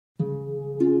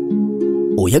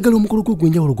oyagala omukolo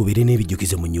gw'ogwenjawulo gubeere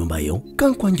n'ebijjukize mu nnyumba yo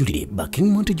kankwanjulire ba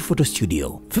King Montage Photo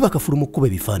Studio ffe bakafulu mu kkuba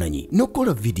ebifaananyi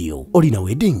n'okukola vidiyo. Olina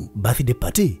wedding, birthday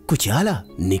party, kukyala,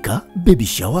 nika, baby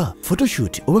shower,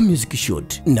 photoshoot oba music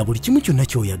shoot na buli kimu kyonna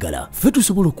ky'oyagala ffe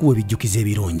tusobola okuwa ebijjukize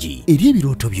ebirungi eri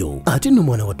ebirooto byo. Ate nno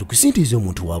mwana wattu kusintiiza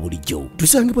omuntu wa bulijjo.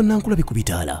 Tusangibwa Nankulabi ku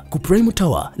Bitaala ku Prime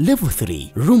Tower Level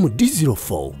 3 Room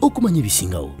D04. Okumanya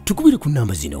ebisingawo tukubire ku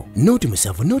nnamba zino: noti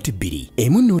 7 noti 2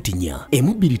 emu noti 4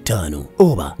 emu 25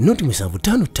 oba noti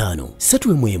 755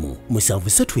 3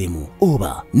 7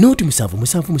 oba noti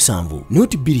 777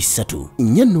 noti 23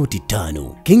 4 noti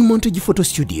 5. King Montage Photo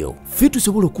Studio ffe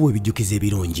tusobola okuwa ebijjukize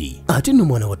ebirungi ate nno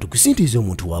mwana wattu kusintiiza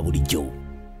omuntu wa bulijjo.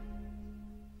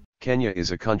 Kenya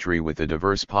is a country with a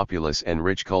diverse populace and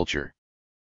rich culture.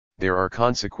 There are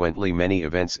consequently many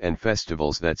events and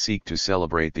festivals that seek to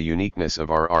celebrate the uniqueness of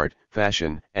our art,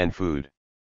 fashion, and food.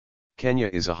 Kenya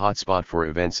is a hotspot for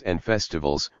events and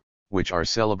festivals, which are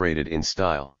celebrated in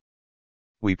style.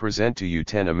 We present to you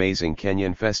 10 amazing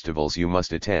Kenyan festivals you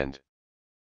must attend.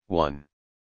 1.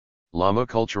 Lamu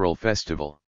Cultural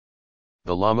Festival.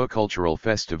 The Lamu Cultural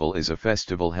Festival is a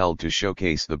festival held to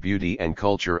showcase the beauty and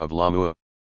culture of Lamu.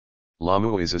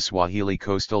 Lamu is a Swahili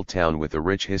coastal town with a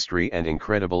rich history and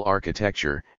incredible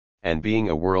architecture, and being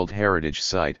a World Heritage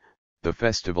Site, the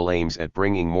festival aims at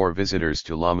bringing more visitors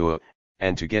to Lamu,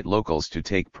 and to get locals to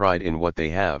take pride in what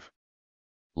they have.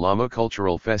 Lamu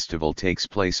Cultural Festival takes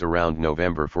place around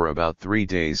November for about 3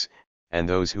 days, and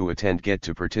those who attend get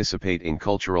to participate in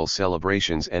cultural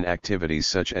celebrations and activities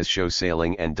such as show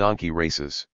sailing and donkey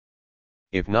races.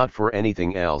 If not for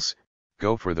anything else,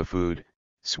 go for the food.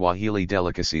 Swahili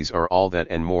delicacies are all that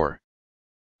and more.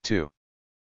 2.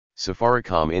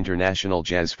 Safaricom International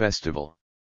Jazz Festival.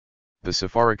 The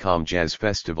Safaricom Jazz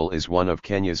Festival is one of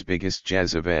Kenya's biggest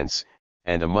jazz events,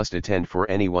 and a must-attend for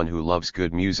anyone who loves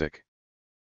good music.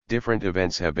 Different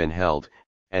events have been held,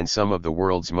 and some of the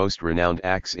world's most renowned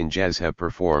acts in jazz have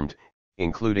performed,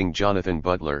 including Jonathan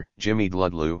Butler, Jimmy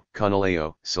Dludlu,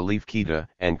 Kanaleo, Salif Keita,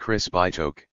 and Chris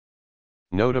Bitok.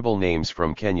 Notable names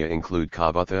from Kenya include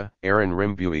Kabatha, Aaron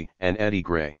Rimbui, and Eddie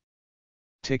Gray.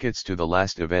 Tickets to the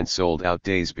last event sold out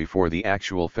days before the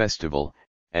actual festival,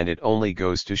 and it only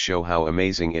goes to show how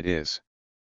amazing it is.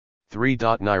 3.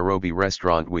 Nairobi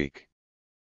Restaurant Week.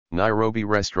 Nairobi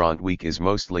Restaurant Week is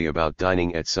mostly about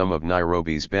dining at some of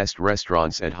Nairobi's best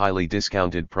restaurants at highly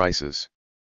discounted prices.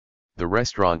 The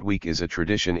Restaurant Week is a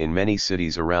tradition in many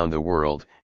cities around the world,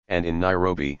 and in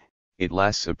Nairobi, it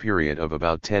lasts a period of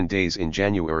about 10 days in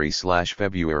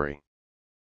January/February.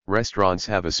 Restaurants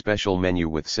have a special menu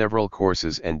with several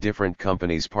courses and different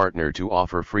companies partner to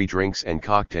offer free drinks and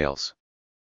cocktails.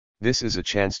 This is a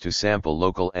chance to sample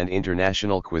local and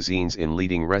international cuisines in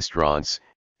leading restaurants,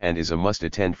 and is a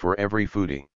must-attend for every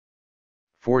foodie.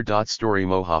 4. Story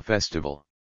Moha Festival.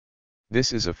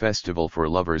 This is a festival for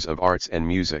lovers of arts and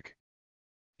music.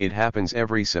 It happens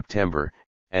every September,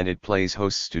 and it plays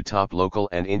hosts to top local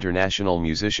and international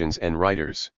musicians and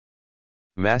writers.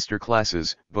 Master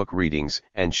classes, book readings,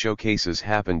 and showcases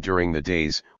happen during the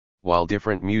days, while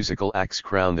different musical acts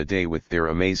crown the day with their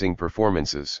amazing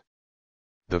performances.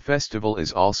 The festival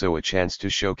is also a chance to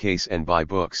showcase and buy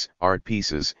books, art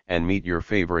pieces, and meet your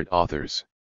favorite authors.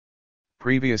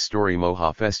 Previous Story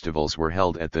Moha festivals were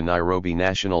held at the Nairobi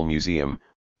National Museum,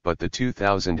 but the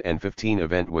 2015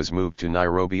 event was moved to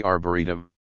Nairobi Arboretum.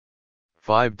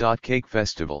 5. Cake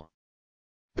Festival.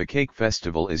 The Cake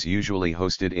Festival is usually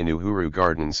hosted in Uhuru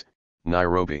Gardens,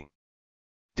 Nairobi.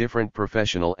 Different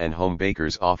professional and home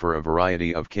bakers offer a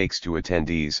variety of cakes to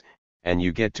attendees, and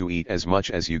you get to eat as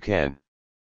much as you can.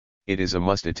 It is a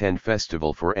must-attend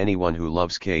festival for anyone who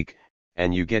loves cake,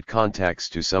 and you get contacts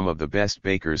to some of the best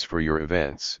bakers for your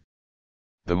events.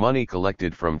 The money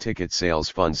collected from ticket sales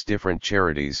funds different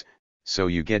charities, so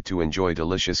you get to enjoy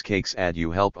delicious cakes and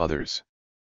you help others.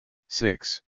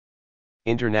 6.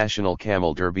 International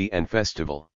Camel Derby and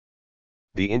Festival.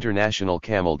 The International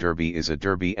Camel Derby is a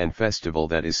derby and festival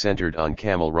that is centered on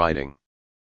camel riding.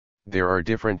 There are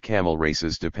different camel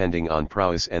races depending on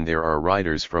prowess, and there are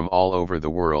riders from all over the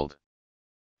world.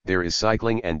 There is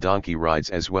cycling and donkey rides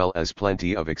as well as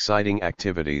plenty of exciting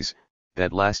activities,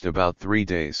 that last about 3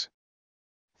 days.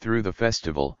 Through the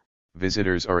festival,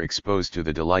 visitors are exposed to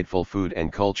the delightful food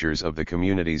and cultures of the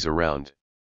communities around.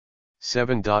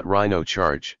 7. Rhino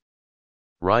Charge.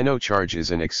 Rhino Charge is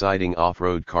an exciting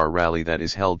off-road car rally that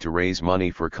is held to raise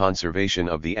money for conservation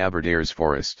of the Aberdares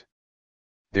forest.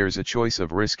 There's a choice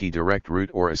of risky direct route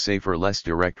or a safer less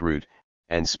direct route,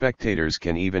 and spectators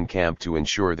can even camp to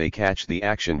ensure they catch the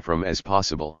action from as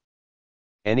possible.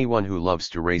 Anyone who loves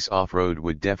to race off-road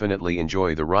would definitely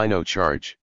enjoy the Rhino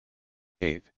Charge.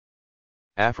 8.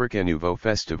 Africa Nouveau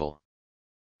Festival.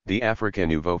 The Africa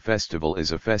Nouveau Festival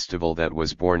is a festival that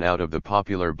was born out of the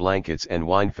popular Blankets and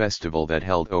Wine Festival that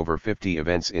held over 50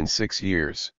 events in 6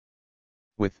 years.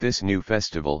 With this new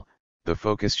festival, the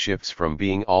focus shifts from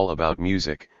being all about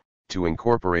music, to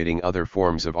incorporating other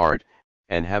forms of art,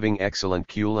 and having excellent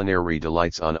culinary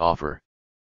delights on offer.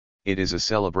 It is a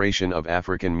celebration of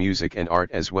African music and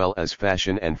art as well as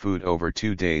fashion and food over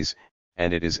 2 days,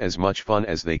 and it is as much fun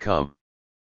as they come.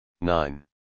 9.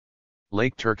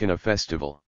 Lake Turkana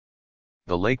Festival.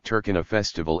 The Lake Turkana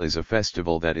Festival is a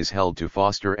festival that is held to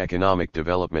foster economic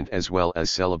development as well as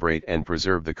celebrate and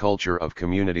preserve the culture of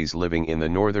communities living in the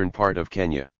northern part of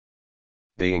Kenya.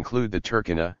 They include the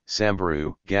Turkana,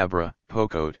 Samburu, Gabra,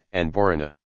 Pokot, and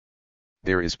Borana.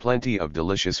 There is plenty of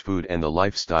delicious food and the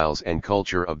lifestyles and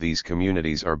culture of these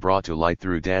communities are brought to light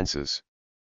through dances.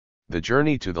 The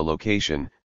journey to the location,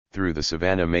 through the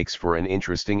savannah makes for an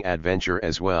interesting adventure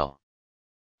as well.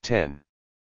 10.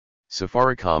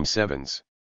 Safaricom Sevens.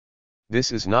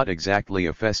 This is not exactly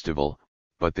a festival,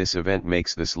 but this event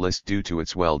makes this list due to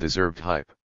its well-deserved hype.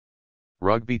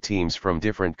 Rugby teams from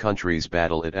different countries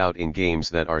battle it out in games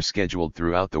that are scheduled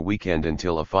throughout the weekend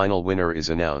until a final winner is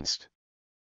announced.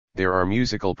 There are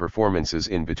musical performances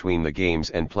in between the games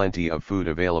and plenty of food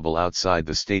available outside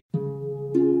the state.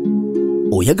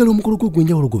 Oyagala omukolo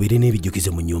gw'enjawulo gubeere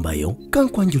n'ebijjukize mu nnyumba yo?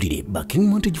 Kankwanjulire Backing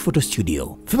Montage Photo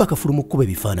Studio. Ffe bakafuluma okkuba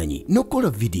ebifaananyi n'okukola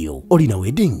video. Olina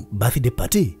wedding, birthday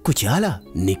party, kukyala,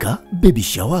 nika, baby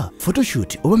shower,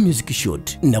 photoshoot oba music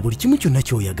shoot na buli kimu kyonna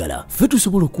ky'oyagala. Ffe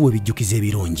tusobola okuwa ebijjukize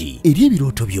ebirungi eri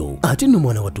ebirooto byo. Ate nno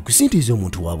mwana wattu kusintiiza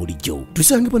omuntu wa bulijjo.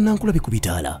 Tusange bannankulabe ku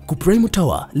bitaala ku Prime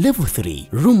Tower Level 3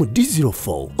 Room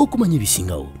D04. Okumanya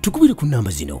ebisingawo tukubire ku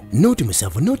nnamba zino: Note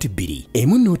 7 Note 2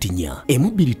 emu Note 4 emu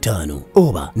 25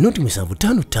 oba Note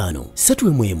 755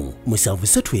 3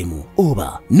 731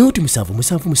 oba Note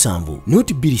 777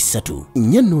 Note 23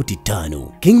 4 Note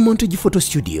 5. King Montage Photo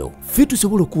Studio. Ffe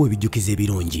tusobola okuwa ebijjukize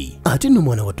ebirungi ate nno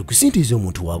mwana wattu kusintiiza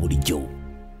omuntu wa bulijjo.